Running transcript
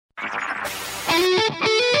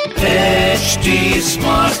HD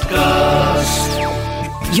Smartcast.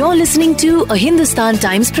 You're listening to a Hindustan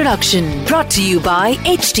Times production brought to you by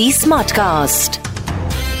HD Smartcast.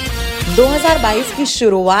 2022 की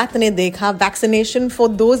शुरुआत ने देखा vaccination for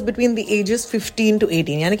those between the ages 15 to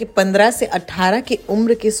 18 यानी कि 15 से 18 की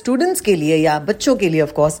उम्र के स्टूडेंट्स के लिए या बच्चों के लिए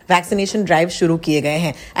ऑफ कोर्स वैक्सीनेशन ड्राइव शुरू किए गए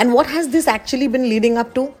हैं. And what has this actually been leading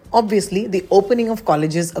up to? Obviously, the opening of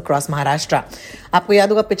colleges across Maharashtra. आपको याद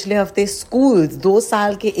होगा पिछले हफ्ते स्कूल्स 2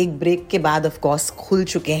 साल के एक ब्रेक के बाद ऑफ कोर्स खुल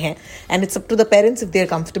चुके हैं and it's up to the parents if they are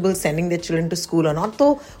comfortable sending their children to school or not. तो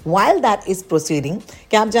while that is proceeding,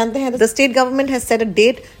 क्या आप जानते हैं the state government has set a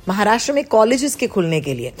date Maharashtra में कॉलेजेस के खुलने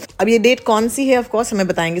के लिए. अब ये डेट कौन सी है ऑफ कोर्स हमें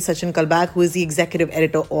बताएंगे Sachin Kalbag who is the executive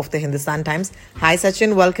editor of the Hindustan Times. Hi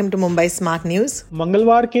Sachin, welcome to Mumbai Smart News.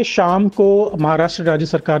 मंगलवार के शाम को महाराष्ट्र राज्य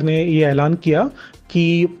सरकार ने ये ऐलान किया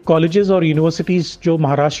कि कॉलेजेस और यूनिवर्सिटीज जो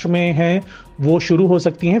महाराष्ट्र में हैं वो शुरू हो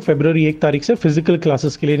सकती हैं फरवरी 1 तारीख से फिजिकल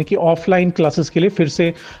क्लासेस के लिए, यानी कि ऑफलाइन क्लासेस के लिए फिर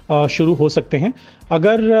से शुरू हो सकते हैं.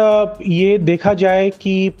 अगर ये देखा जाए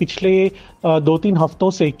कि पिछले 2-3 हफ्तों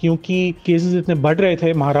से क्योंकि केसेस इतने बढ़ रहे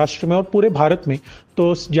थे महाराष्ट्र में और पूरे भारत में,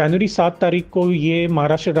 तो जनवरी 7 तारीख को ये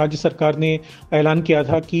महाराष्ट्र राज्य सरकार ने ऐलान किया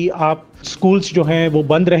था कि आप स्कूल्स जो हैं वो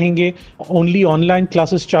बंद रहेंगे, ओनली ऑनलाइन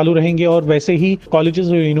क्लासेस चालू रहेंगे और वैसे ही कॉलेजेस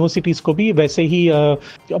और यूनिवर्सिटीज़ को भी वैसे ही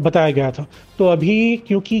बताया गया था. तो अभी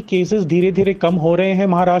क्योंकि केसेस धीरे धीरे कम हो रहे हैं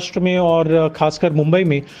महाराष्ट्र में और खासकर मुंबई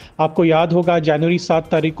में, आपको याद होगा जनवरी 7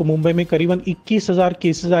 तारीख को मुंबई में करीबन 21,000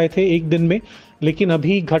 केसेस आए थे एक दिन में, लेकिन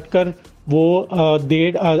अभी घटकर वो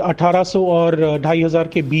 1800 और 2500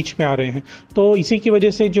 के बीच में आ रहे हैं. तो इसी की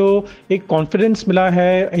वजह से जो एक कॉन्फिडेंस मिला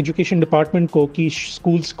है एजुकेशन डिपार्टमेंट को कि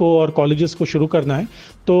स्कूल्स को और कॉलेजेस को शुरू करना है,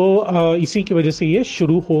 तो इसी की वजह से ये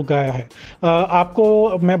शुरू हो गया है.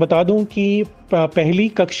 आपको मैं बता दूं कि पहली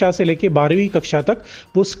कक्षा से लेकर 12वीं कक्षा तक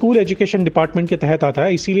वो स्कूल एजुकेशन डिपार्टमेंट के तहत आता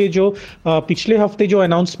है. इसीलिए जो पिछले हफ्ते जो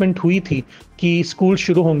अनाउंसमेंट हुई थी कि स्कूल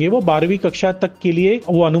शुरू होंगे वो 12वीं कक्षा तक के लिए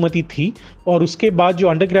वो अनुमति थी, और उसके बाद जो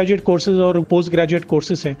अंडर ग्रेजुएट कोर्सेज और पोस्ट ग्रेजुएट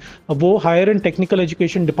कोर्सेज हैं वो higher and technical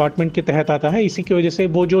education department के तहत आता है. इसी की वजह से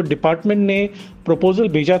वो जो डिपार्टमेंट ने प्रपोजल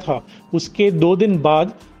भेजा था उसके 2 दिन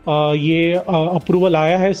बाद ये अप्रूवल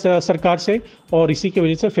आया है सरकार से, और इसी की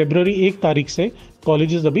वजह से फरवरी 1 तारीख से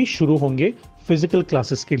कॉलेजेस अभी शुरू होंगे फिजिकल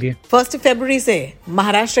क्लासेस के लिए. 1 फरवरी से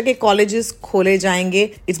महाराष्ट्र के कॉलेजेस खोले जाएंगे.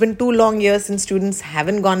 It's been 2 long years since students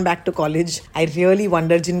haven't gone back to college. I really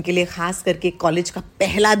wonder जिनके लिए खास करके कॉलेज का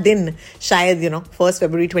पहला दिन शायद 1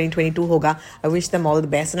 फरवरी 2022 होगा. I wish them all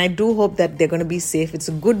the best and I do hope that they're going to be safe.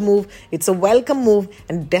 It's a good move, it's a welcome move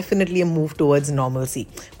and definitely a move towards normalcy.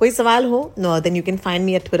 कोई सवाल हो then you can find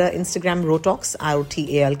me at Twitter, Instagram, Rotalks,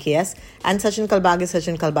 ROTALKS, and Sachin Kalbag is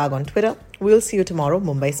Sachin Kalbag on Twitter. We'll see you tomorrow,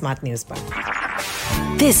 Mumbai Smart News पर.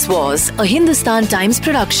 This was a Hindustan Times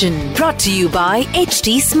production brought to you by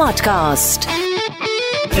HD Smartcast.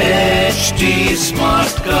 HD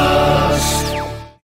Smartcast.